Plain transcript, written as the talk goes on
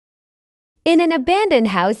In an abandoned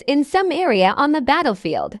house in some area on the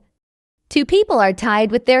battlefield, two people are tied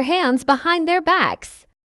with their hands behind their backs,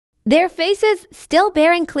 their faces still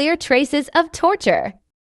bearing clear traces of torture.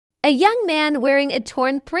 A young man wearing a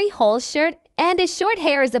torn three-hole shirt and his short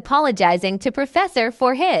hair is apologizing to Professor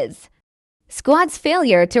for his squad's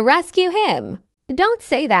failure to rescue him. Don't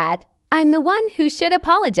say that. I'm the one who should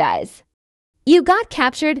apologize. You got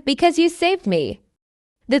captured because you saved me.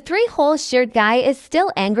 The three-hole shirt guy is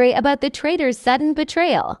still angry about the traitor's sudden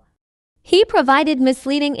betrayal. He provided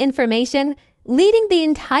misleading information, leading the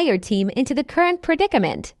entire team into the current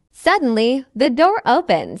predicament. Suddenly, the door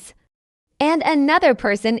opens, and another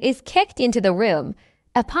person is kicked into the room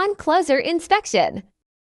upon closer inspection.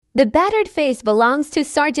 The battered face belongs to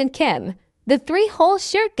Sergeant Kim, the three-hole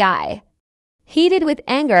shirt guy. Heated with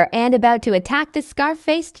anger and about to attack the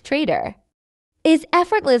scar-faced traitor, is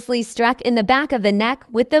effortlessly struck in the back of the neck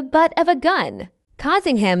with the butt of a gun,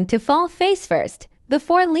 causing him to fall face first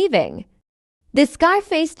before leaving. The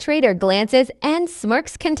scar-faced traitor glances and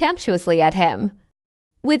smirks contemptuously at him.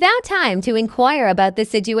 Without time to inquire about the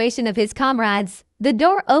situation of his comrades, the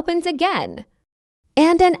door opens again,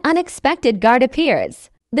 and an unexpected guard appears.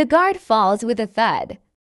 The guard falls with a thud.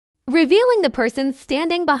 Revealing the person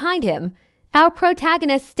standing behind him, our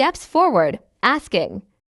protagonist steps forward, asking,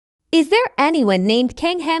 "Is there anyone named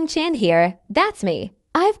Kang Ham Chan here? That's me.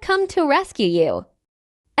 I've come to rescue you.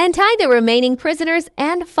 Untie the remaining prisoners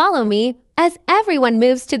and follow me," as everyone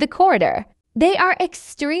moves to the corridor. They are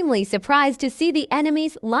extremely surprised to see the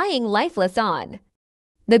enemies lying lifeless on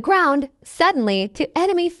the ground. Suddenly, two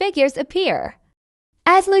enemy figures appear,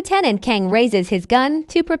 as Lieutenant Kang raises his gun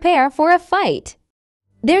to prepare for a fight.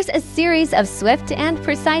 There's a series of swift and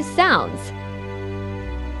precise sounds,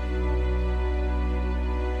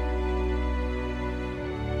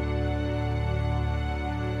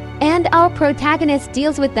 and our protagonist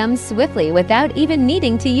deals with them swiftly without even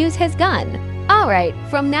needing to use his gun. Alright,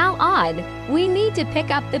 from now on, we need to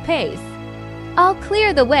pick up the pace. I'll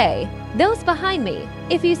clear the way, those behind me.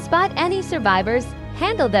 If you spot any survivors,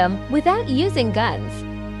 handle them without using guns.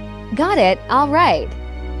 Got it, alright.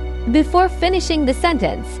 Before finishing the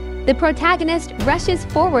sentence, the protagonist rushes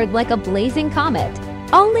forward like a blazing comet.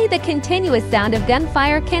 Only the continuous sound of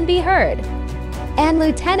gunfire can be heard, and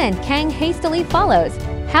Lieutenant Kang hastily follows.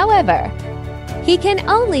 However, he can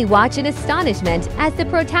only watch in astonishment as the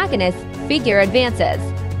protagonist's figure advances,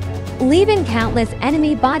 leaving countless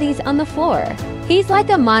enemy bodies on the floor. He's like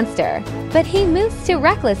a monster, but he moves too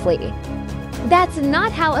recklessly. That's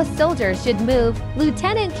not how a soldier should move,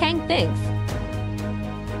 Lieutenant Kang thinks.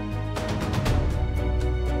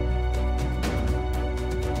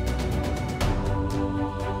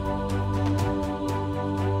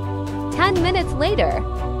 Minutes later,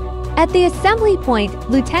 at the assembly point,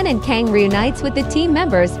 Lieutenant Kang reunites with the team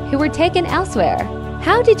members who were taken elsewhere.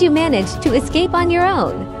 How did you manage to escape on your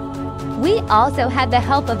own? We also had the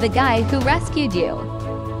help of the guy who rescued you.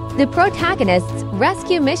 The protagonist's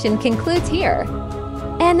rescue mission concludes here,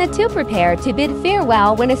 and the two prepare to bid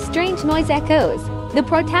farewell when a strange noise echoes. The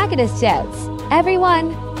protagonist shouts,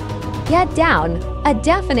 "Everyone, get down!" A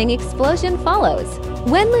deafening explosion follows.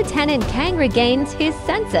 When Lieutenant Kang regains his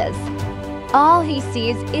senses, all he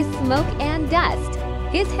sees is smoke and dust.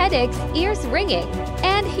 His head aches, ears ringing,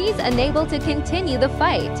 and he's unable to continue the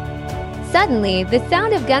fight. Suddenly, the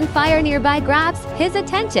sound of gunfire nearby grabs his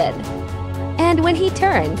attention, and when he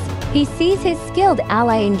turns, he sees his skilled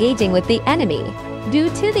ally engaging with the enemy. Due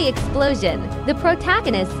to the explosion, the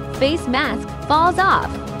protagonist's face mask falls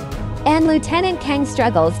off, and Lieutenant Kang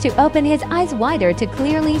struggles to open his eyes wider to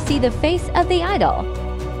clearly see the face of the idol.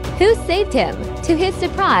 Who saved him? To his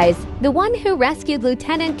surprise, the one who rescued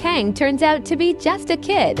Lieutenant Kang turns out to be just a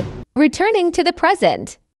kid. Returning to the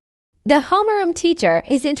present, the homeroom teacher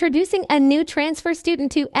is introducing a new transfer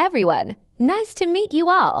student to everyone. Nice to meet you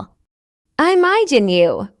all. I'm Ijin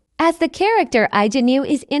Yu. As the character Ijin Yu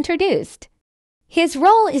is introduced, his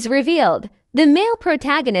role is revealed, the male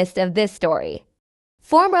protagonist of this story.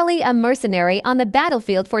 Formerly a mercenary on the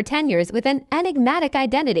battlefield for 10 years with an enigmatic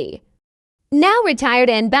identity, now retired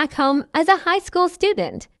and back home as a high school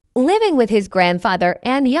student, living with his grandfather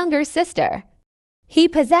and younger sister. He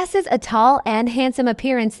possesses a tall and handsome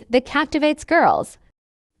appearance that captivates girls,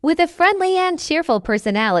 with a friendly and cheerful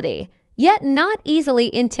personality, yet not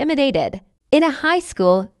easily intimidated. In a high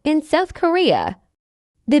school in South Korea,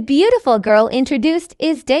 the beautiful girl introduced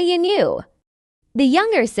is Ijin Yu, the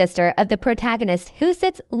younger sister of the protagonist who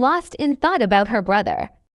sits lost in thought about her brother.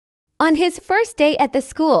 On his first day at the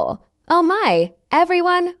school, "Oh my,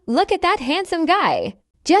 everyone, look at that handsome guy.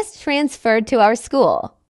 Just transferred to our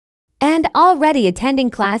school, and already attending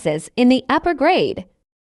classes in the upper grade."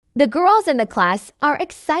 The girls in the class are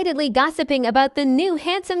excitedly gossiping about the new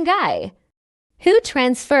handsome guy who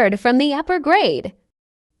transferred from the upper grade.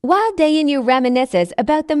 While Ijin Yu reminisces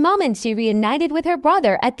about the moment she reunited with her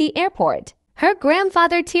brother at the airport, her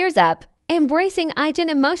grandfather tears up, embracing Ijin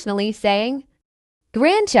emotionally, saying,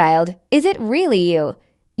 "Grandchild, is it really you?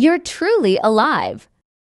 You're truly alive.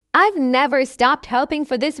 I've never stopped hoping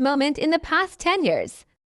for this moment in the past 10 years.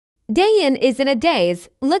 Ijin is in a daze,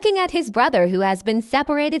 looking at his brother who has been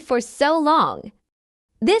separated for so long.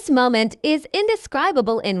 This moment is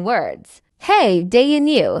indescribable in words. "Hey, Ijin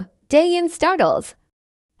Yu," Ijin startles.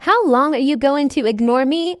 "How long are you going to ignore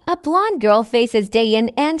me?" A blonde girl faces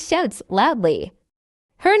Ijin and shouts loudly.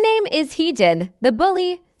 Her name is Ijin, the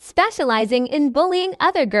bully, specializing in bullying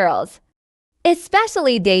other girls.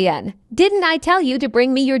 "Especially Ijin, didn't I tell you to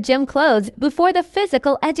bring me your gym clothes before the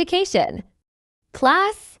physical education?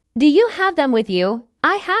 Class, do you have them with you?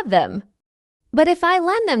 I have them. But if I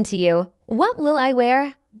lend them to you, what will I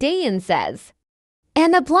wear?" Ijin says.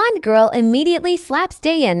 And the blonde girl immediately slaps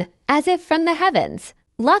Ijin as if from the heavens.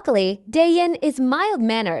 Luckily, Ijin is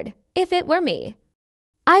mild-mannered. If it were me,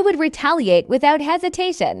 I would retaliate without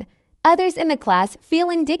hesitation. Others in the class feel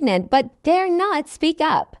indignant but dare not speak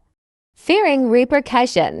up. Fearing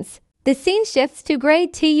repercussions, the scene shifts to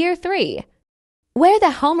grade T Year 3, where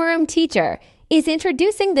the homeroom teacher is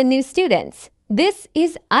introducing the new students. This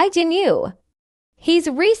is Ijin Yu. He's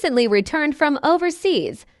recently returned from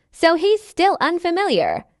overseas, so he's still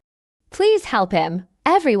unfamiliar. "Please help him.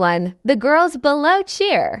 Everyone, the girls below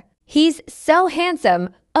cheer. He's so handsome.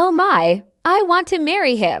 Oh my, I want to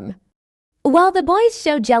marry him." While the boys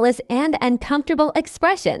show jealous and uncomfortable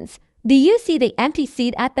expressions, do you see the empty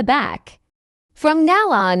seat at the back? "From now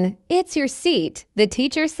on, it's your seat," the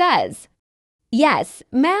teacher says. "Yes,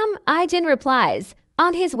 ma'am," Ijin replies.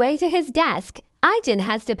 On his way to his desk, Ijin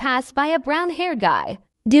has to pass by a brown-haired guy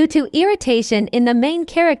due to irritation in the main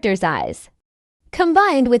character's eyes.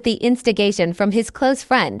 Combined with the instigation from his close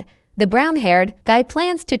friend, the brown-haired guy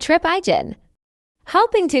plans to trip Ijin.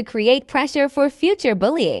 Hoping to create pressure for future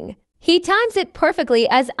bullying, he times it perfectly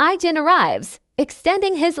as Ijin arrives,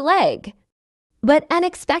 extending his leg. But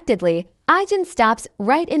unexpectedly, Ijin stops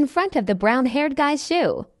right in front of the brown-haired guy's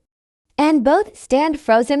shoe, and both stand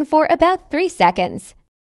frozen for about 3 seconds.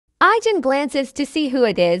 Ijin glances to see who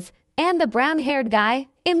it is, and the brown-haired guy,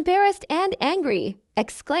 embarrassed and angry,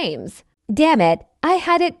 exclaims, "Damn it, I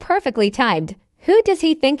had it perfectly timed. Who does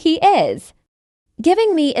he think he is?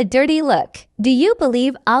 Giving me a dirty look. Do you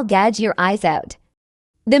believe I'll gouge your eyes out?"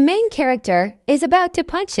 The main character is about to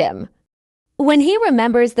punch him when he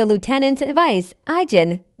remembers the lieutenant's advice.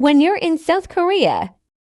 "Ijin, when you're in South Korea,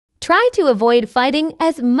 try to avoid fighting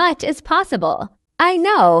as much as possible." "I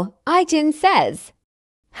know," Ijin says.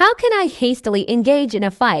 "How can I hastily engage in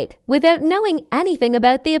a fight without knowing anything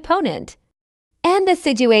about the opponent and the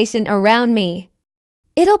situation around me?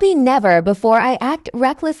 It'll be never before I act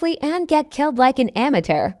recklessly and get killed like an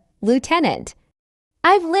amateur, Lieutenant.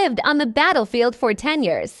 I've lived on the battlefield for 10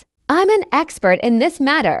 years. I'm an expert in this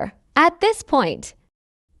matter." At this point,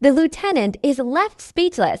 the lieutenant is left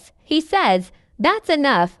speechless. He says, "That's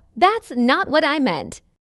enough. That's not what I meant.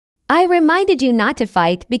 I reminded you not to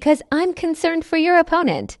fight because I'm concerned for your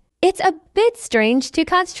opponent. It's a bit strange to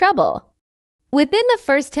cause trouble within the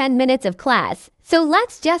first 10 minutes of class, so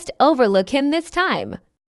let's just overlook him this time."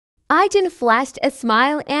 Ijin flashed a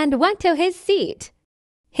smile and went to his seat.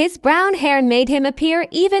 His brown hair made him appear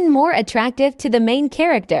even more attractive to the main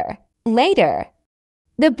character. Later,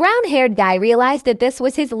 the brown-haired guy realized that this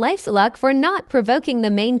was his life's luck for not provoking the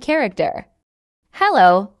main character.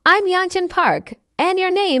 "Hello, I'm Yanchin Park, and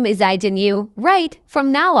your name is Ijin Yu. Right,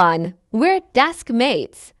 from now on, we're desk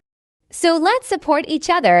mates. So let's support each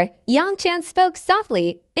other," Yangchan spoke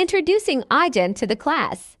softly, introducing Ijin to the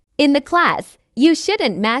class. In the class, you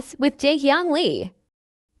shouldn't mess with Jaehyung Lee,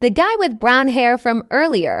 the guy with brown hair from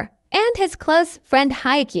earlier, and his close friend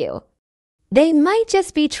Haikyu. They might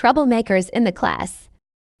just be troublemakers in the class,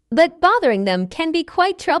 but bothering them can be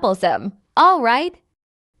quite troublesome. All right?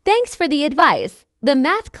 Thanks for the advice. The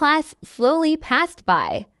math class slowly passed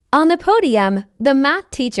by. On the podium, the math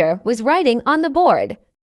teacher was writing on the board.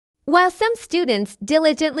 While some students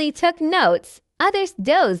diligently took notes, others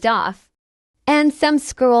dozed off, and some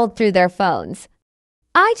scrolled through their phones.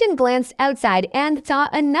 Ijin glanced outside and saw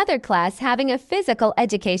another class having a physical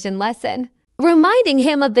education lesson, reminding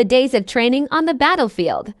him of the days of training on the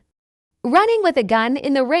battlefield. Running with a gun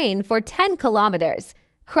in the rain for 10 kilometers,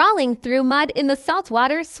 crawling through mud in the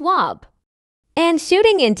saltwater swamp, and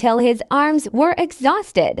shooting until his arms were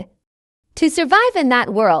exhausted. To survive in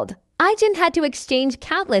that world, Ijin had to exchange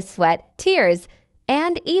countless sweat, tears,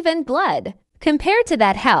 and even blood. Compared to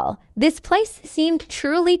that hell, this place seemed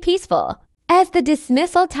truly peaceful. As the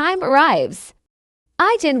dismissal time arrives,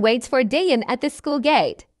 Ijin waits for Daein at the school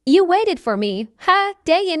gate. You waited for me, huh?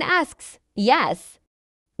 Daein asks. Yes.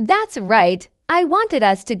 That's right. I wanted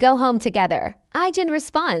us to go home together. Ijin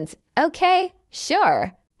responds, okay,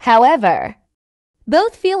 sure. However,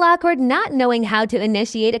 both feel awkward not knowing how to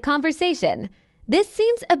initiate a conversation. This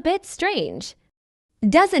seems a bit strange.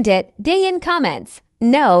 Doesn't it? Daein comments.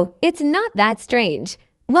 No, it's not that strange.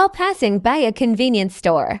 While passing by a convenience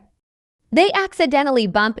store, they accidentally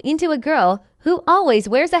bump into a girl who always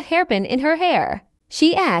wears a hairpin in her hair.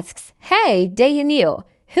 She asks, hey, Ijin Yu,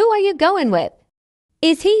 who are you going with?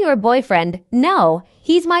 Is he your boyfriend? No,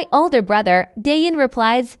 he's my older brother. Daein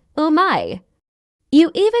replies, oh my. You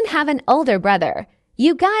even have an older brother.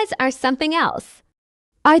 You guys are something else.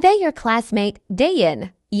 Are they your classmate,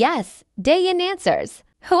 Daein? Yes, Daein answers.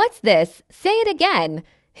 What's this? Say it again.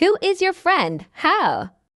 Who is your friend?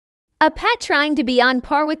 How? A pet trying to be on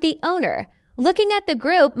par with the owner, looking at the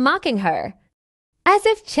group mocking her, as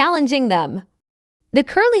if challenging them. The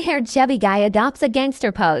curly-haired chubby guy adopts a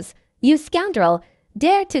gangster pose. You scoundrel,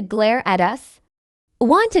 dare to glare at us?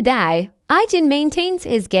 Want to die? Ijin maintains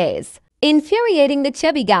his gaze, infuriating the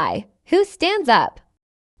chubby guy, who stands up.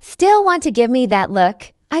 Still want to give me that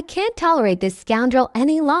look? I can't tolerate this scoundrel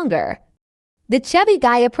any longer. The chubby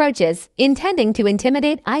guy approaches, intending to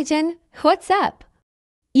intimidate Ijin. What's up?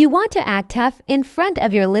 You want to act tough in front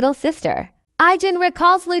of your little sister. Ijin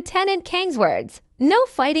recalls Lieutenant Kang's words, no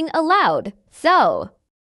fighting allowed, so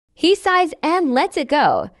he sighs and lets it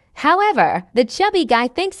go. However, the chubby guy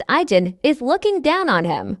thinks Ijin is looking down on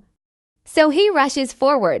him. So he rushes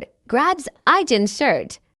forward, grabs Ijin's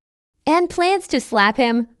shirt, and plans to slap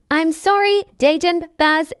him. I'm sorry, Daein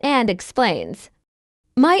bows and explains.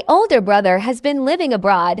 My older brother has been living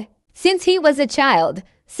abroad since he was a child,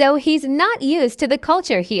 so he's not used to the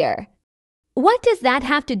culture here. What does that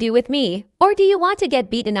have to do with me? Or do you want to get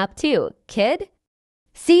beaten up too, kid?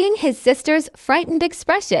 Seeing his sister's frightened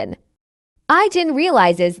expression, Ijin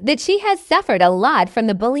realizes that she has suffered a lot from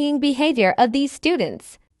the bullying behavior of these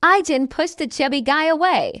students. Ijin pushed the chubby guy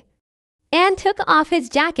away and took off his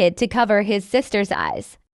jacket to cover his sister's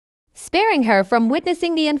eyes, sparing her from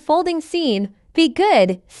witnessing the unfolding scene. Be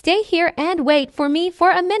good, stay here and wait for me for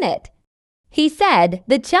a minute, he said.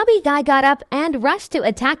 The chubby guy got up and rushed to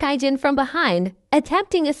attack Ijin from behind,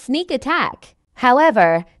 attempting a sneak attack.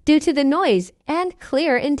 However, due to the noise and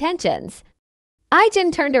clear intentions,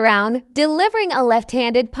 Ijin turned around, delivering a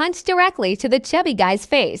left-handed punch directly to the chubby guy's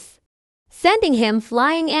face, sending him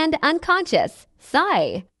flying and unconscious.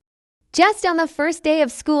 Sigh. Just on the first day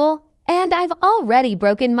of school, and I've already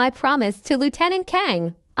broken my promise to Lieutenant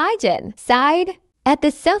Kang, Ijin sighed. At the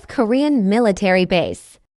South Korean military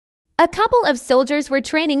base, a couple of soldiers were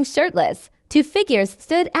training shirtless. Two figures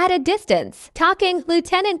stood at a distance, talking.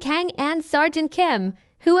 Lieutenant Kang and Sergeant Kim,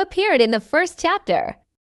 who appeared in the first chapter.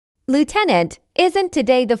 Lieutenant, isn't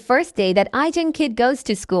today the first day that Ijin kid goes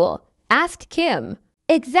to school? Asked Kim.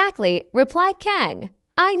 Exactly, replied Kang.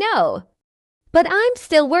 I know. But I'm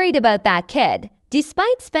still worried about that kid,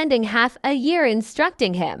 despite spending half a year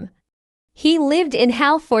instructing him. He lived in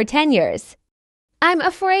hell for 10 years. I'm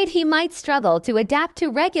afraid he might struggle to adapt to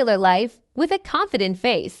regular life with a confident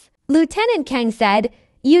face. Lieutenant Kang said,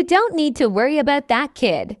 you don't need to worry about that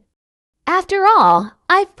kid. After all,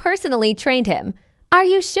 I've personally trained him. Are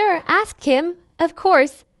you sure? Asked Kim. Of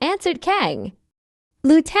course, answered Kang.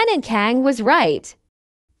 Lieutenant Kang was right.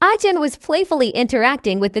 Ijin was playfully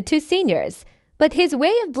interacting with the two seniors, but his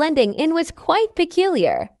way of blending in was quite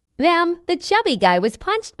peculiar. The chubby guy was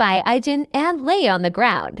punched by Ijin and lay on the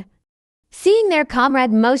ground. Seeing their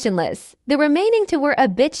comrade motionless, the remaining two were a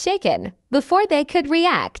bit shaken before they could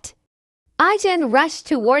react. Ijin rushed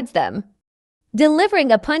towards them,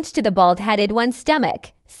 delivering a punch to the bald-headed one's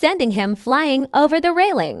stomach, sending him flying over the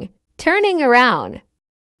railing. Turning around,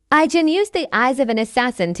 Ijin used the eyes of an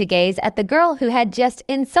assassin to gaze at the girl who had just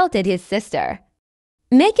insulted his sister,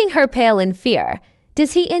 making her pale in fear.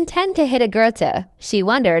 Does he intend to hit a girl too? She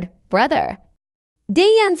wondered. Brother.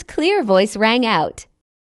 Daeyeon's clear voice rang out,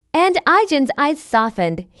 and Ijin's eyes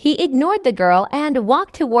softened. He ignored the girl and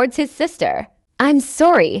walked towards his sister. I'm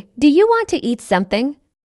sorry, do you want to eat something?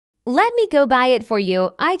 Let me go buy it for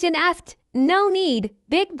you, Ijin asked. No need,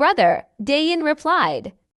 big brother, Daeyeon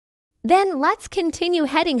replied. Then let's continue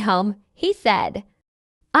heading home, he said.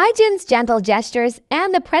 Ijin's gentle gestures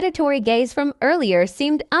and the predatory gaze from earlier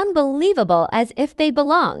seemed unbelievable, as if they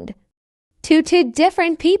belonged to two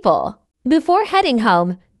different people. Before heading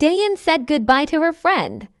home, Daeyeon said goodbye to her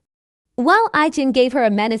friend, while Ijin gave her a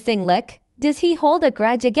menacing look. Does he hold a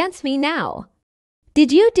grudge against me now?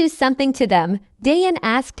 Did you do something to them? Daein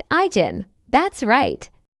asked Ijin. That's right.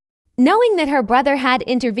 Knowing that her brother had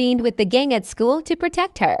intervened with the gang at school to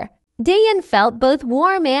protect her, Daein felt both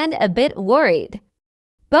warm and a bit worried.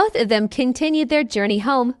 Both of them continued their journey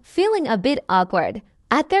home, feeling a bit awkward,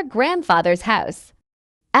 at their grandfather's house.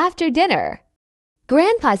 After dinner,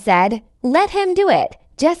 Grandpa said, "Let him do it.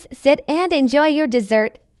 Just sit and enjoy your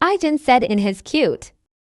dessert," Ijin said in his cute,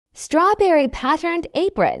 strawberry-patterned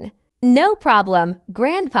apron. "No problem,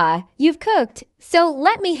 Grandpa. You've cooked, so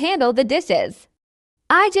let me handle the dishes."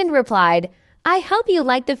 Ijin replied, "I hope you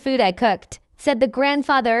like the food I cooked," said the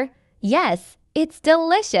grandfather. "Yes, it's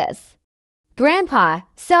delicious." Grandpa,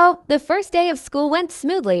 "So the first day of school went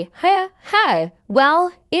smoothly, huh?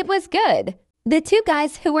 Well, it was good." The two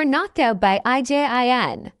guys who were knocked out by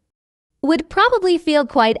Ijin would probably feel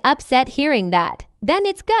quite upset hearing that. "Then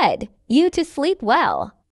it's good. You to sleep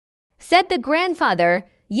well," said the grandfather.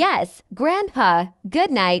 "Yes, Grandpa,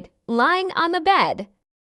 good night," lying on the bed.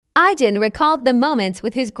 Ijin recalled the moments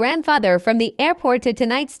with his grandfather from the airport to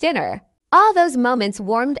tonight's dinner. All those moments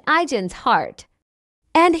warmed Ijin's heart,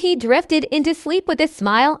 and he drifted into sleep with a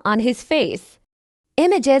smile on his face.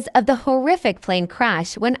 Images of the horrific plane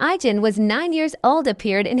crash when Ijin was 9 years old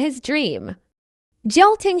appeared in his dream,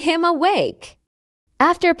 jolting him awake.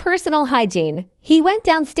 After personal hygiene, he went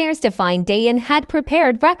downstairs to find Daein had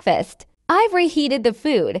prepared breakfast. "I've reheated the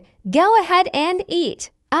food. Go ahead and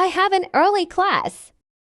eat. I have an early class,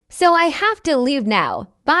 so I have to leave now.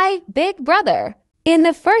 Bye, big brother." In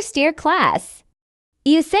the first-year class,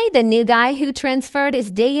 "You say the new guy who transferred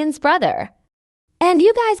is Daein's brother. And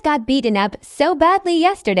you guys got beaten up so badly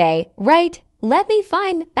yesterday, right? Let me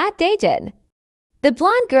find that Daein." The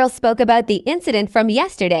blonde girl spoke about the incident from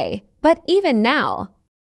yesterday, but even now,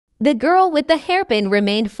 the girl with the hairpin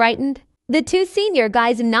remained frightened. The two senior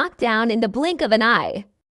guys knocked down in the blink of an eye,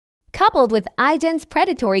 coupled with Ijin's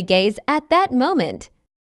predatory gaze at that moment,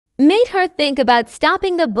 made her think about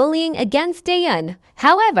stopping the bullying against Daein.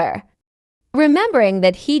 However, remembering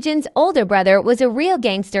that Heejin's older brother was a real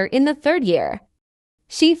gangster in the third year,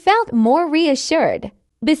 she felt more reassured.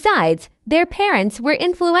 Besides, their parents were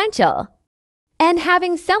influential, and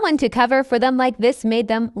having someone to cover for them like this made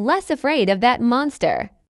them less afraid of that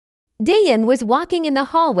monster. Daein was walking in the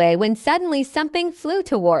hallway when suddenly something flew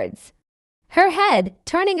towards her head.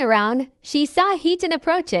 Turning around, she saw Heejin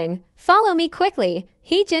approaching. "Follow me quickly,"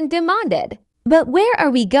 Heejin demanded. "But where are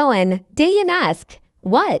we going?" Daein asked.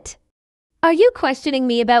 "What? Are you questioning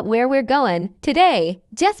me about where we're going today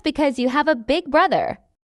just because you have a big brother?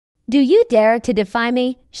 Do you dare to defy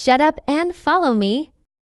me? Shut up and follow me.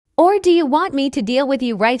 Or do you want me to deal with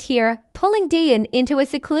you right here?" Pulling Daein into a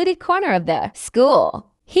secluded corner of the school,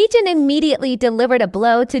 Heejin immediately delivered a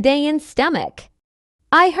blow to Daein's stomach.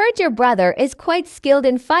 "I heard your brother is quite skilled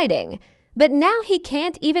in fighting, but now he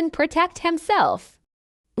can't even protect himself.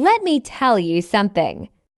 Let me tell you something.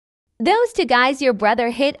 Those two guys your brother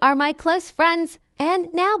hit are my close friends, and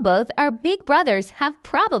now both our big brothers have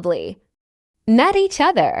probably met each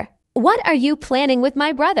other. What are you planning with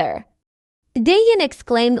my brother?" Daein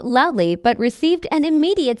exclaimed loudly but received an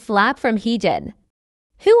immediate slap from Heejin.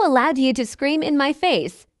 "Who allowed you to scream in my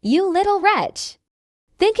face, you little wretch?"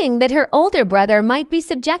 Thinking that her older brother might be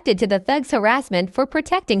subjected to the thug's harassment for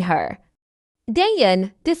protecting her,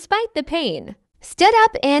 Daein, despite the pain, stood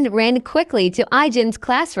up and ran quickly to Ijin's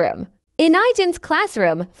classroom. In Ijin's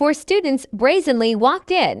classroom, 4 students brazenly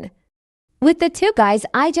walked in, with the 2 guys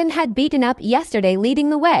Ijin had beaten up yesterday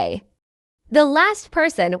leading the way. The last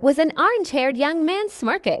person was an orange-haired young man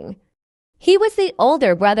smirking. He was the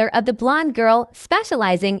older brother of the blonde girl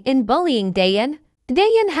specializing in bullying Daein.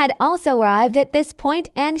 Daein had also arrived at this point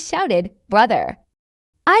and shouted, "Brother."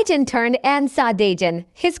 Ijin turned and saw Daein,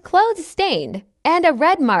 his clothes stained, and a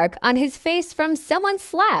red mark on his face from someone's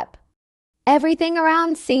slap. Everything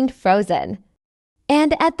around seemed frozen,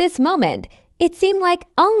 and at this moment, it seemed like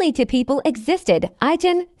only 2 people existed,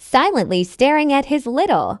 Ijin silently staring at his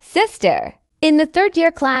little sister. In the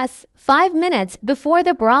third-year class, 5 minutes before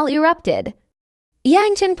the brawl erupted,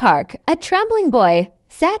 Yangchan Park, a trembling boy,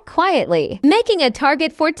 sat quietly, making a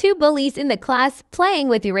target for 2 bullies in the class playing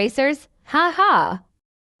with erasers. "Ha ha.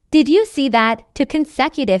 Did you see that? 2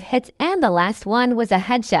 consecutive hits and the last one was a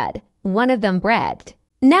headshot," one of them bragged.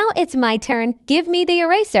 "Now it's my turn. Give me the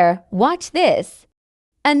eraser. Watch this."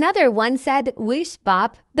 Another one said, "Whoosh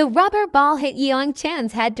bop." The rubber ball hit Yang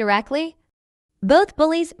Chan's head directly. Both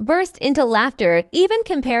bullies burst into laughter, even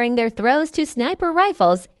comparing their throws to sniper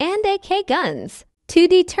rifles and AK guns to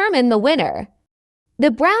determine the winner. The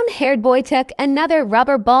brown-haired boy took another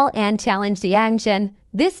rubber ball and challenged Yang.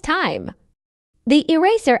 This time, the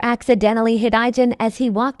eraser accidentally hit Ijin as he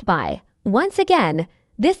walked by. Once again,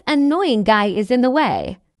 this annoying guy is in the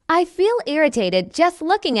way. I feel irritated just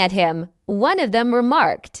looking at him, one of them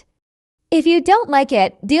remarked. If you don't like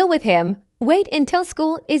it, deal with him. Wait until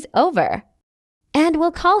school is over. And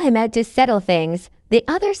we'll call him out to settle things, the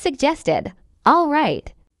other suggested. All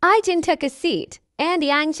right. Ijin took a seat, and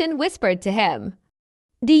Yangshin whispered to him.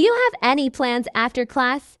 Do you have any plans after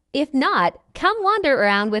class? If not, come wander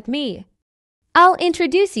around with me. I'll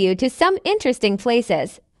introduce you to some interesting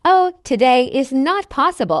places. Oh, today is not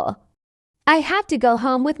possible. I have to go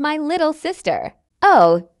home with my little sister.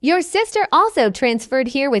 Oh, your sister also transferred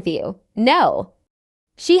here with you. No.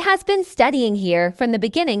 She has been studying here from the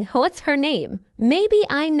beginning. What's her name? Maybe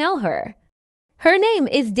I know her. Her name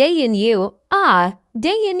is Ijin Yu. Ah,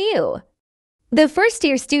 Ijin Yu. The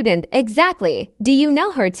first-year student, exactly. Do you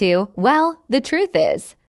know her too? Well, the truth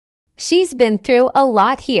is, she's been through a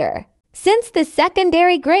lot here. Since the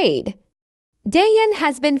secondary grade. Daeyeon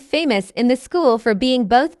has been famous in the school for being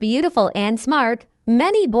both beautiful and smart.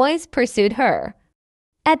 Many boys pursued her.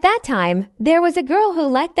 At that time, there was a girl who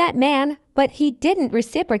liked that man, but he didn't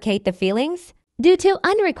reciprocate the feelings. Due to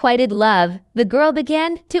unrequited love, the girl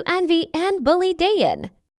began to envy and bully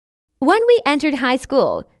Daeyeon. When we entered high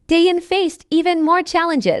school, Daeyeon faced even more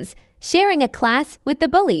challenges, sharing a class with the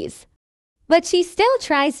bullies. But she still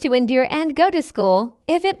tries to endure and go to school.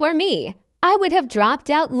 If it were me, I would have dropped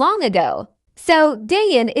out long ago. So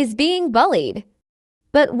Daeyeon is being bullied.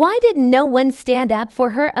 But why did no one stand up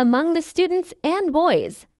for her among the students and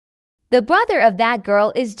boys? The brother of that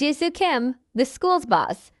girl is Jisoo Kim, the school's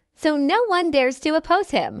boss, so no one dares to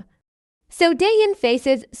oppose him. So Daeyeon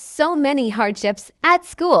faces so many hardships at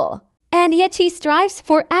school, and yet she strives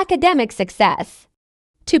for academic success.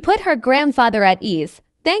 To put her grandfather at ease,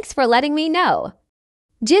 thanks for letting me know.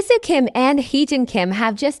 Jisoo Kim and Ijin Kim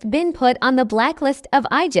have just been put on the blacklist of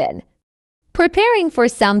Ijin, preparing for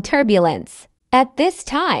some turbulence. At this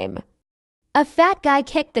time, a fat guy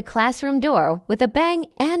kicked the classroom door with a bang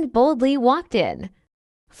and boldly walked in,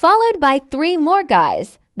 followed by 3 more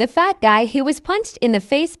guys. The fat guy who was punched in the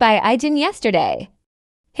face by Ijin yesterday.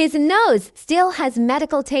 His nose still has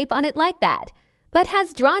medical tape on it like that, but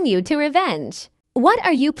has drawn you to revenge. What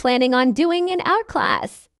are you planning on doing in our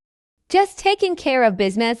class? Just taking care of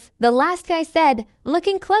business, the last guy said,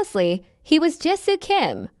 looking closely. He was Jisoo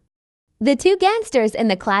Kim. The 2 gangsters in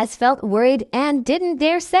the class felt worried and didn't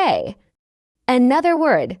dare say another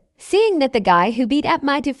word, seeing that the guy who beat up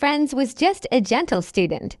my 2 friends was just a gentle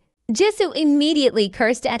student. Jisoo immediately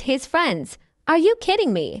cursed at his friends. Are you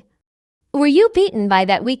kidding me? Were you beaten by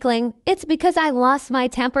that weakling? It's because I lost my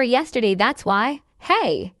temper yesterday, that's why.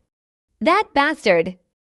 Hey! That bastard!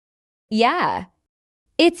 Yeah.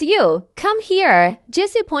 It's you. Come here.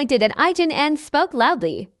 Jisoo pointed at Ijin and spoke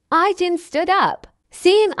loudly. Ijin stood up,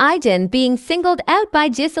 seeing Ijin being singled out by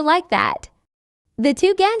Jisoo like that. The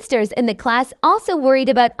 2 gangsters in the class also worried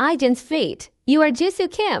about Ijin's fate. You are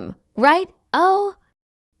Jisoo Kim, right? Oh,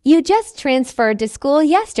 you just transferred to school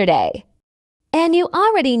yesterday. And you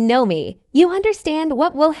already know me. You understand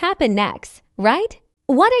what will happen next, right?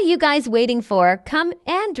 What are you guys waiting for? Come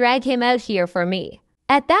and drag him out here for me.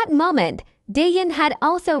 At that moment, Daeyeon had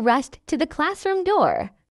also rushed to the classroom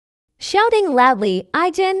door. Shouting loudly,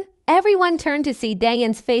 Ijin, everyone turned to see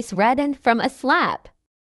Daeyeon's face reddened from a slap.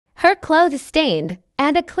 Her clothes stained,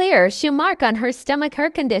 and a clear shoe mark on her stomach. Her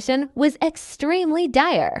condition was extremely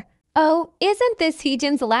dire. Oh, isn't this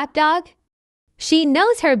Heejin's lapdog? She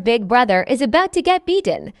knows her big brother is about to get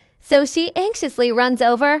beaten, so she anxiously runs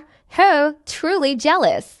over. Her, truly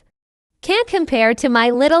jealous. Can't compare to my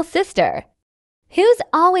little sister, who's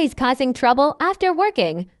always causing trouble after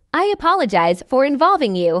working. I apologize for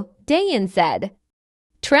involving you, Daeyeon said,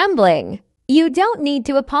 trembling. You don't need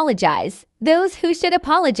to apologize. Those who should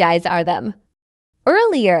apologize are them.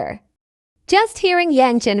 Earlier, just hearing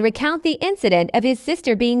Yangshin recount the incident of his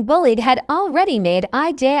sister being bullied had already made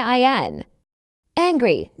Ijin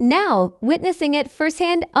angry. Now, witnessing it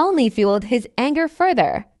firsthand only fueled his anger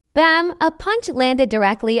further. Bam! A punch landed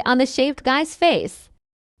directly on the shaved guy's face,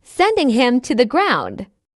 sending him to the ground.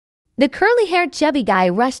 The curly-haired chubby guy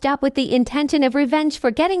rushed up with the intention of revenge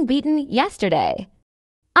for getting beaten yesterday.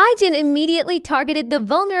 Ijin immediately targeted the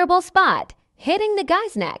vulnerable spot, hitting the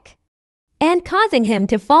guy's neck and causing him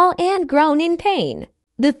to fall and groan in pain.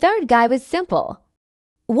 The third guy was simple.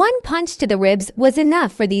 1 punch to the ribs was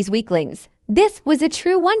enough for these weaklings. This was a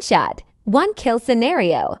true one-shot, one-kill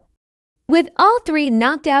scenario. With all 3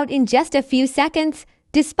 knocked out in just a few seconds,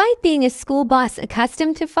 despite being a school boss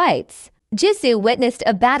accustomed to fights, Jisoo witnessed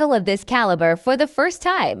a battle of this caliber for the first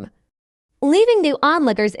time, leaving the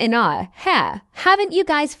onlookers in awe. Haven't you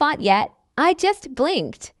guys fought yet? I just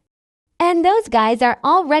blinked. And those guys are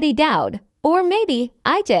already down. Or maybe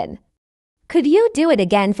Ijin. Could you do it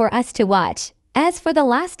again for us to watch? As for the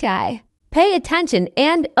last guy, pay attention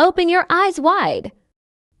and open your eyes wide.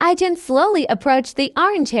 Ijin slowly approached the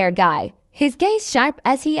orange-haired guy, his gaze sharp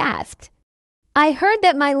as he asked, I heard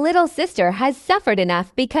that my little sister has suffered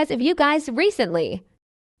enough because of you guys recently.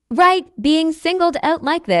 Right, being singled out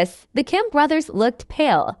like this, the Kim brothers looked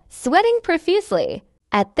pale, sweating profusely.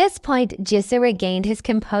 At this point, Jisoo regained his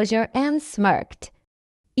composure and smirked.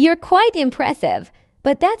 You're quite impressive,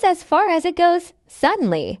 but that's as far as it goes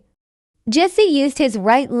suddenly. Jisoo used his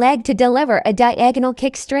right leg to deliver a diagonal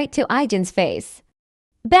kick straight to Ijin's face.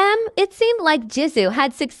 Bam! It seemed like Jisoo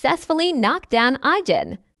had successfully knocked down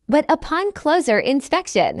Ijin, but upon closer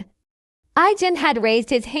inspection, Ijin had raised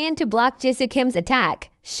his hand to block Jisoo Kim's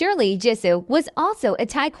attack. Surely Jisoo was also a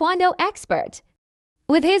taekwondo expert.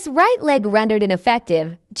 With his right leg rendered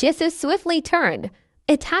ineffective, Jisoo swiftly turned,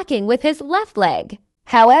 attacking with his left leg.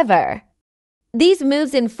 However, these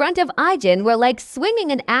moves in front of Ijin were like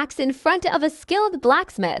swinging an axe in front of a skilled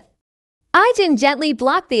blacksmith. Ijin gently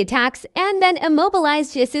blocked the attacks and then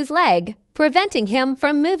immobilized Jisoo's leg, preventing him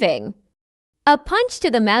from moving. A punch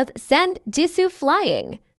to the mouth sent Jisoo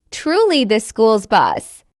flying. Truly the school's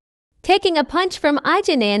boss. Taking a punch from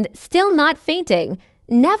Ijin and still not fainting,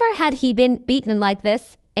 never had he been beaten like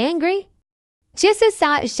this, angry. Jisoo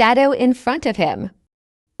saw a shadow in front of him.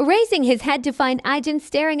 Raising his head to find Ijin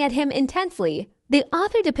staring at him intensely, the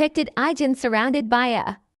author depicted Ijin surrounded by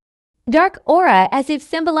a dark aura as if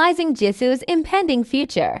symbolizing Jisoo's impending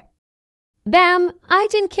future. Bam!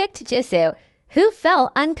 Ijin kicked Jisoo, who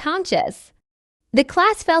fell unconscious. The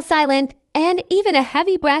class fell silent, and even a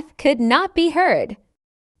heavy breath could not be heard.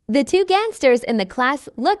 The two gangsters in the class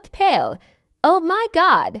looked pale. Oh my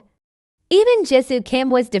god! Even Jisoo Kim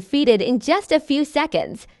was defeated in just a few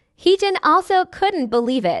seconds. Heejin also couldn't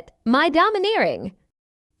believe it. My domineering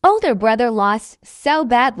older brother lost so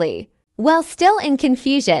badly. While still in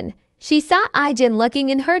confusion, she saw Ijin looking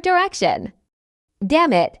in her direction.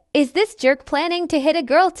 Damn it, is this jerk planning to hit a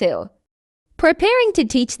girl too? Preparing to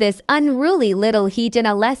teach this unruly little Heejin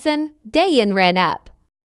a lesson, Daein ran up,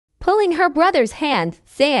 pulling her brother's hand,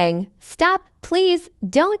 saying, Stop, please,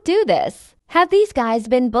 don't do this. Have these guys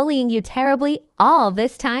been bullying you terribly all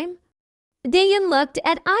this time? Daein looked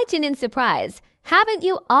at Ijin in surprise. Haven't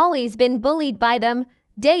you always been bullied by them?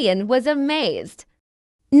 Daein was amazed,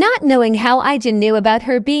 not knowing how Ijin knew about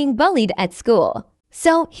her being bullied at school.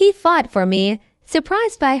 So he fought for me,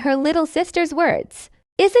 surprised by her little sister's words.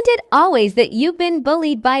 Isn't it always that you've been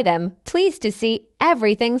bullied by them? Pleased to see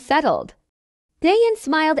everything settled. Daein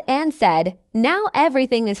smiled and said, Now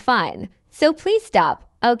everything is fine, so please stop,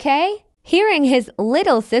 okay? Hearing his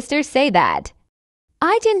little sister say that,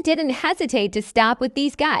 Ijin didn't hesitate to stop with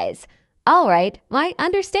these guys. All right, I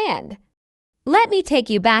understand. Let me take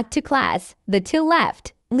you back to class. The two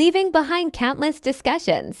left, leaving behind countless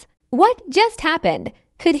discussions. What just happened?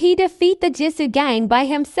 Could he defeat the Jisoo gang by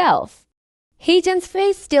himself? Heejin's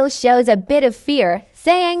face still shows a bit of fear,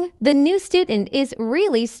 saying, The new student is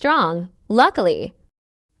really strong. Luckily,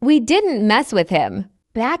 we didn't mess with him.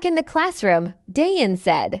 Back in the classroom, Daein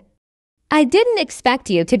said, I didn't expect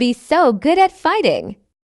you to be so good at fighting.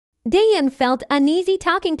 Daein felt uneasy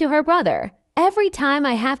talking to her brother. Every time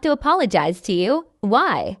I have to apologize to you.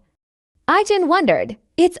 Why? Ijin wondered.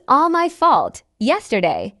 It's all my fault.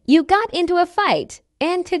 Yesterday, you got into a fight,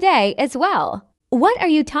 and today as well. What are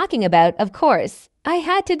you talking about? Of course, I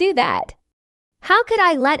had to do that. How could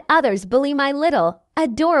I let others bully my little,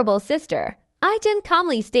 adorable sister? Ijin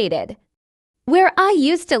calmly stated. Where I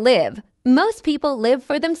used to live, most people live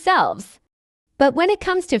for themselves. But when it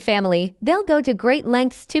comes to family, they'll go to great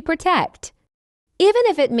lengths to protect, even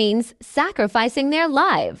if it means sacrificing their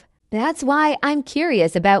life. That's why I'm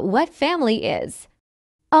curious about what family is.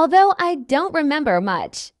 Although I don't remember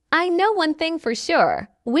much, I know one thing for sure.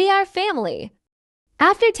 We are family.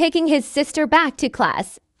 After taking his sister back to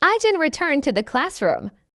class, Ijin returned to the classroom.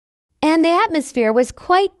 And the atmosphere was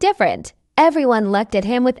quite different. Everyone looked at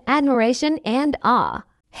him with admiration and awe.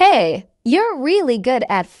 Hey, you're really good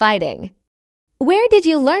at fighting. Where did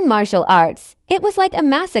you learn martial arts? It was like a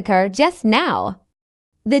massacre just now.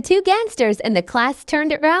 The two gangsters in the class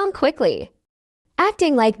turned around quickly,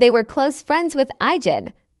 acting like they were close friends with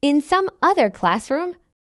Ijin. In some other classroom,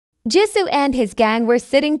 Jisoo and his gang were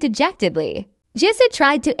sitting dejectedly. Jisoo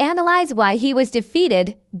tried to analyze why he was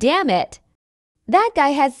defeated. Damn it. That guy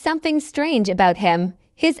has something strange about him.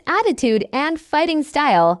 His attitude and fighting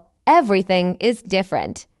style, everything is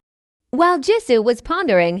different. While Jisoo was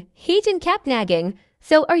pondering, Heejin kept nagging,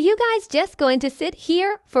 So are you guys just going to sit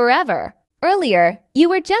here forever? Earlier, you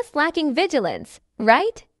were just lacking vigilance,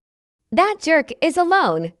 right? That jerk is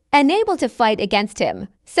alone, unable to fight against him.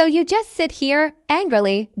 So you just sit here,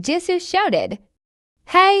 angrily, Jisoo shouted.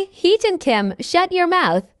 Hey, Heejin Kim, shut your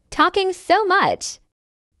mouth, talking so much.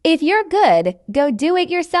 If you're good, go do it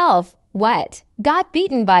yourself. What? Got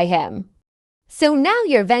beaten by him. So now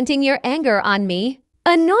you're venting your anger on me?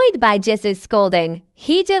 Annoyed by Jisoo's scolding,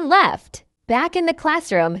 Heejin left. Back in the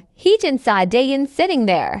classroom, Heejin saw Daein sitting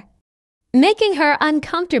there, making her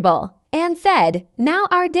uncomfortable, and said, now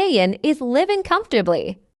our Daein is living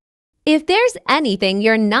comfortably. If there's anything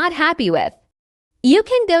you're not happy with, you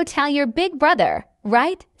can go tell your big brother,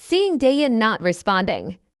 right? Seeing Daein not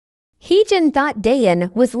responding, Heejin thought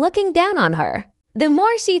Daein was looking down on her. The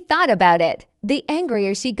more she thought about it, the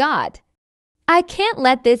angrier she got. I can't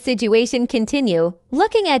let this situation continue,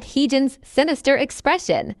 looking at Heejin's sinister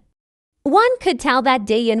expression. One could tell that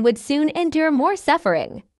Daein would soon endure more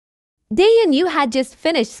suffering. Ijin Yu had just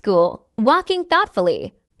finished school, walking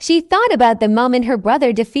thoughtfully. She thought about the moment her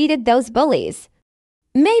brother defeated those bullies.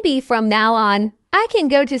 Maybe from now on, I can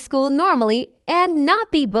go to school normally and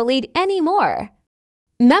not be bullied anymore.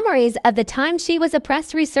 Memories of the time she was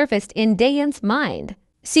oppressed resurfaced in Daein's mind.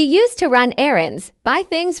 She used to run errands, buy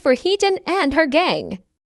things for Heejin and her gang,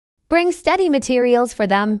 bring study materials for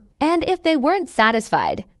them, and if they weren't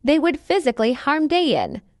satisfied, they would physically harm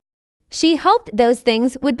Daein. She hoped those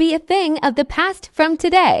things would be a thing of the past from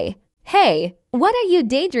today. Hey, what are you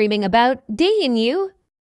daydreaming about, Ijin Yu?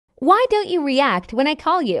 Why don't you react when I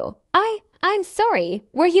call you? I'm sorry,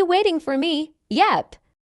 were you waiting for me? Yep.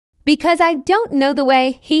 Because I don't know the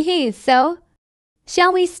way, so.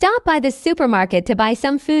 Shall we stop by the supermarket to buy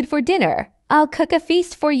some food for dinner? I'll cook a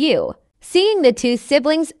feast for you. Seeing the two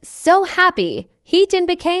siblings so happy, Heejin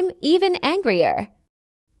became even angrier.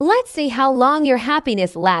 Let's see how long your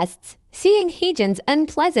happiness lasts, seeing Heejin's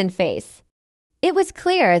unpleasant face. It was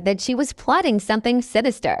clear that she was plotting something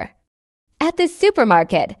sinister. At the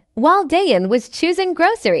supermarket, while Daein was choosing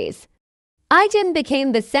groceries, Ijin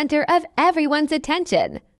became the center of everyone's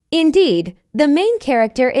attention. Indeed, the main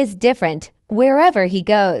character is different wherever he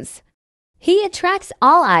goes. He attracts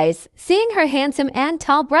all eyes. Seeing her handsome and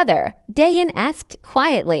tall brother, Daein asked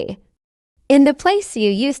quietly, in the place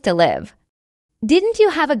you used to live, didn't you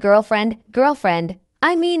have a girlfriend?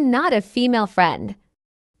 I mean not a female friend,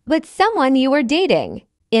 but someone you were dating.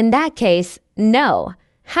 In that case, no.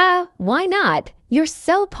 How? Why not? You're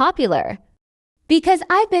so popular. Because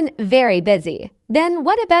I've been very busy. Then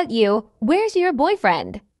what about you? Where's your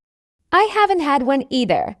boyfriend? I haven't had one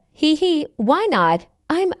either. Why not?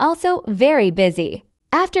 I'm also very busy.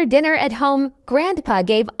 After dinner at home, Grandpa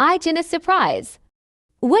gave Ijin a surprise,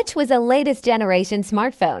 which was a latest generation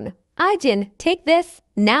smartphone. Ijin, take this.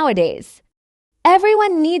 Nowadays,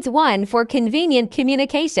 everyone needs one for convenient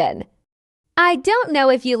communication. I don't know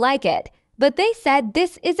if you like it, but they said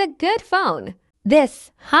this is a good phone.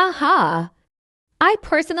 This, haha. I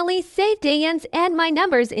personally saved Daein's and my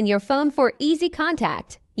numbers in your phone for easy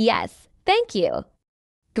contact. Yes, thank you.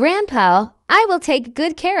 Grandpa, I will take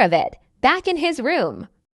good care of it. Back in his room,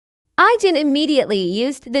 Ijin immediately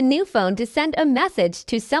used the new phone to send a message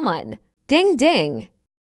to someone. Ding ding.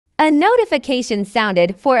 A notification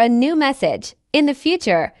sounded for a new message. In the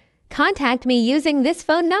future, contact me using this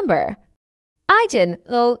phone number. Ijin,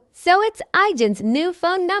 oh, so it's Ijin's new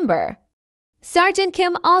phone number. Sergeant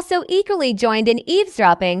Kim also eagerly joined in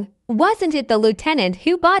eavesdropping. Wasn't it the lieutenant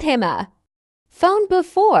who bought him a phone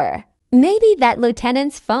before? Maybe that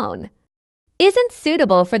lieutenant's phone isn't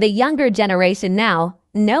suitable for the younger generation now.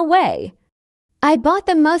 No way. I bought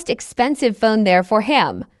the most expensive phone there for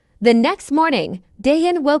him. The next morning,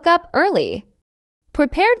 Daein woke up early,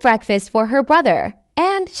 prepared breakfast for her brother,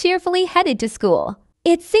 and cheerfully headed to school.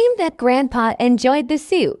 It seemed that Grandpa enjoyed the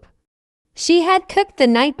soup she had cooked the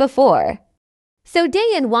night before, so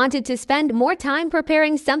Daein wanted to spend more time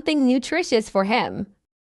preparing something nutritious for him.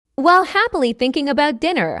 While happily thinking about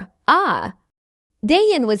dinner,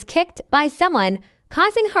 Daein was kicked by someone,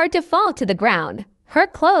 causing her to fall to the ground, her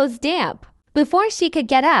clothes damp. Before she could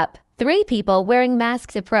get up, 3 people wearing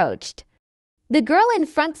masks approached. The girl in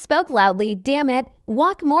front spoke loudly, damn it,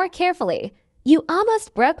 walk more carefully. You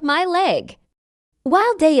almost broke my leg.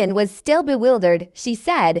 While Daein was still bewildered, she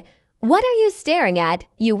said, what are you staring at,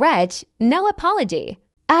 you wretch? No apology.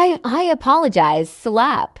 I apologize,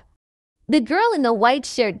 slap. The girl in the white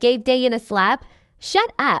shirt gave Daein a slap.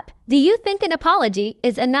 Shut up. Do you think an apology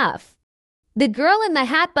is enough? The girl in the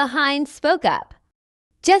hat behind spoke up.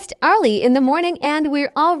 Just early in the morning and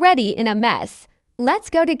we're already in a mess.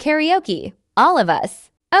 Let's go to karaoke, all of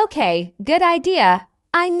us. Okay, good idea.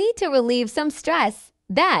 I need to relieve some stress.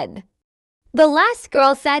 Then the last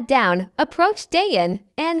girl sat down, approached Daein,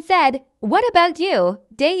 and said, What about you,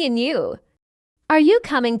 Ijin Yu? Are you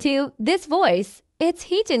coming to this voice? It's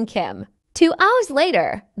Ijin Kim. 2 hours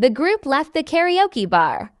later, the group left the karaoke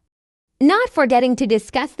bar. Not forgetting to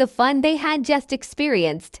discuss the fun they had just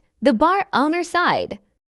experienced, the bar owner sighed.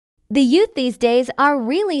 The youth these days are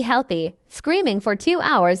really healthy, screaming for 2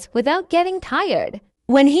 hours without getting tired.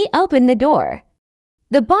 When he opened the door,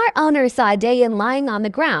 the bar owner saw Dayan lying on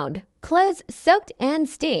the ground, clothes soaked and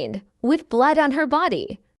stained, with blood on her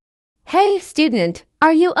body. Hey, student,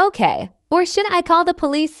 are you okay? Or should I call the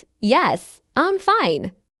police? Yes, I'm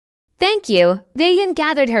fine. Thank you. Dayan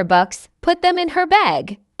gathered her books, put them in her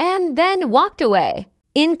bag, and then walked away.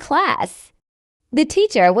 In class, the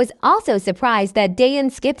teacher was also surprised that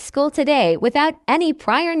Dayan skipped school today without any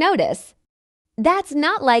prior notice. That's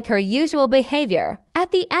not like her usual behavior.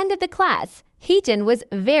 At the end of the class, Ijin was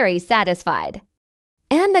very satisfied.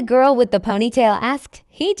 And the girl with the ponytail asked,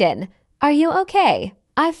 Ijin, are you okay?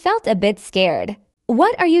 I felt a bit scared.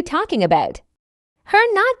 What are you talking about?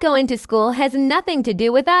 Her not going to school has nothing to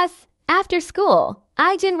do with us. After school,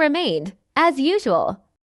 Ijin remained, as usual,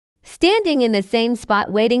 standing in the same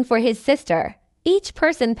spot waiting for his sister. Each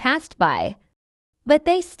person passed by, but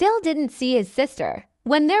they still didn't see his sister.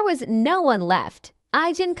 When there was no one left,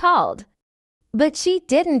 Ijin called, but she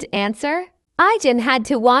didn't answer. Ijin had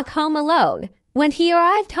to walk home alone. When he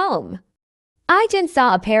arrived home, Ijin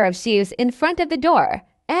saw a pair of shoes in front of the door,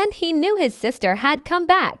 and he knew his sister had come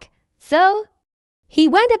back. So, he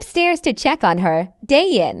went upstairs to check on her.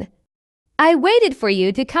 Dayan, I waited for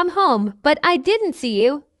you to come home, but I didn't see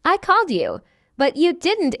you. I called you, but you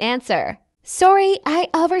didn't answer. Sorry, I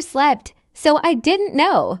overslept, so I didn't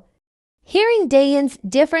know. Hearing Dayan's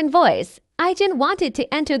different voice, Ijin wanted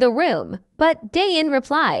to enter the room, but Dayan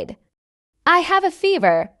replied, I have a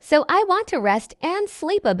fever, so I want to rest and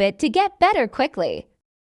sleep a bit to get better quickly.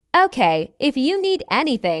 Okay, if you need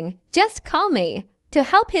anything, just call me. To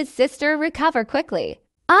help his sister recover quickly,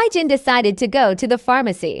 Ijin decided to go to the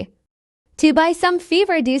pharmacy to buy some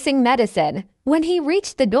fever-reducing medicine. When he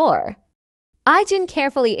reached the door, Ijin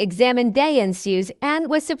carefully examined Dayan's shoes and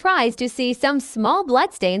was surprised to see some small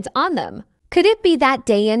bloodstains on them. Could it be that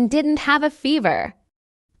Dayan didn't have a fever,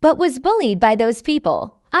 but was bullied by those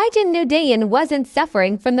people? Ijin knew Dayan wasn't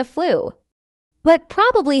suffering from the flu, but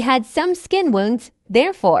probably had some skin wounds.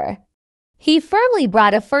 Therefore, he firmly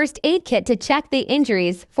brought a first aid kit to check the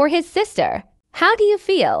injuries for his sister. How do you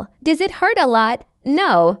feel? Does it hurt a lot?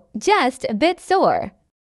 No, just a bit sore.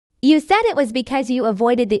 You said it was because you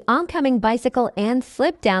avoided the oncoming bicycle and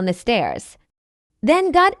slipped down the stairs,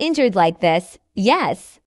 then got injured like this.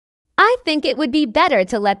 Yes. I think it would be better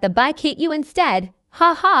to let the bike hit you instead.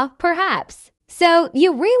 Perhaps. So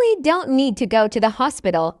you really don't need to go to the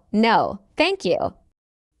hospital. No, thank you.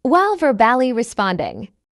 While verbally responding,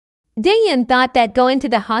 Dayan thought that going to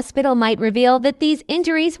the hospital might reveal that these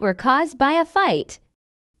injuries were caused by a fight,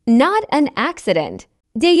 not an accident.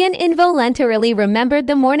 Dayan involuntarily remembered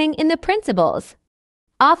the morning in the principal's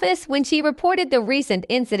office when she reported the recent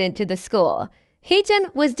incident to the school.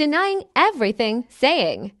 Ijin was denying everything,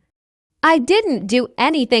 saying, I didn't do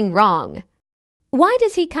anything wrong. Why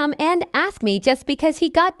does he come and ask me just because he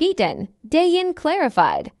got beaten? Dayan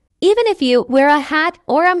clarified, even if you wear a hat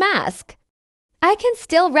or a mask, I can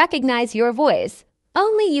still recognize your voice.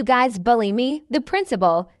 Only you guys bully me. The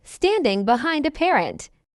principal, standing behind a parent,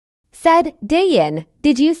 said, Dayan,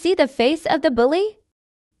 did you see the face of the bully?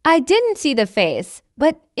 I didn't see the face,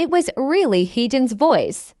 but it was really Ijin's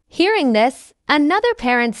voice. Hearing this, another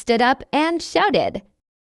parent stood up and shouted,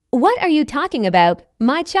 What are you talking about,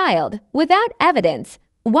 my child? Without evidence,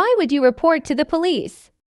 why would you report to the police?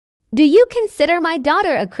 Do you consider my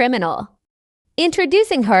daughter a criminal?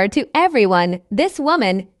 Introducing her to everyone, this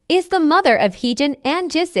woman is the mother of Ijin and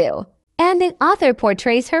Jisoo, and the author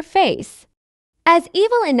portrays her face as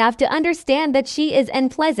evil enough to understand that she is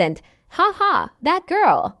unpleasant. That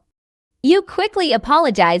girl. You quickly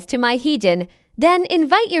apologize to my Ijin, then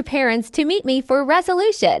invite your parents to meet me for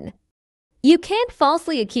resolution. You can't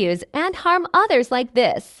falsely accuse and harm others like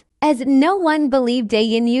this. As no one believed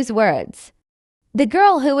Ijin Yu's words, the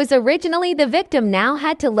girl who was originally the victim now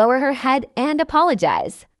had to lower her head and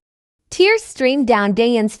apologize. Tears streamed down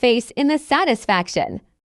Dayan's face in the satisfaction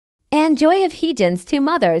and joy of Ijin's two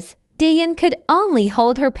mothers. Dayan could only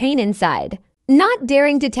hold her pain inside, not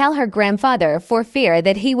daring to tell her grandfather for fear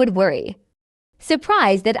that he would worry.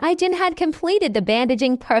 Surprised that Ijin had completed the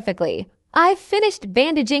bandaging perfectly, I've finished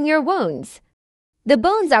bandaging your wounds. The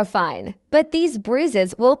bones are fine, but these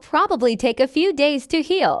bruises will probably take a few days to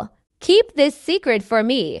heal. Keep this secret for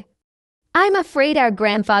me. I'm afraid our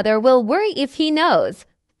grandfather will worry if he knows.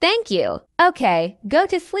 Thank you. Okay, go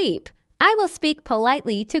to sleep. I will speak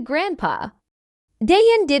politely to Grandpa.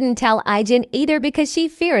 Daeyeon didn't tell Ijin either because she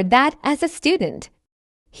feared that, as a student,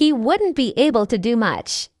 he wouldn't be able to do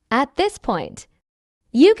much at this point.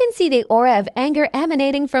 You can see the aura of anger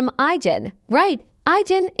emanating from Ijin, right?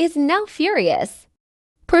 Ijin is now furious,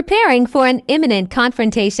 preparing for an imminent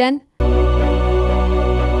confrontation.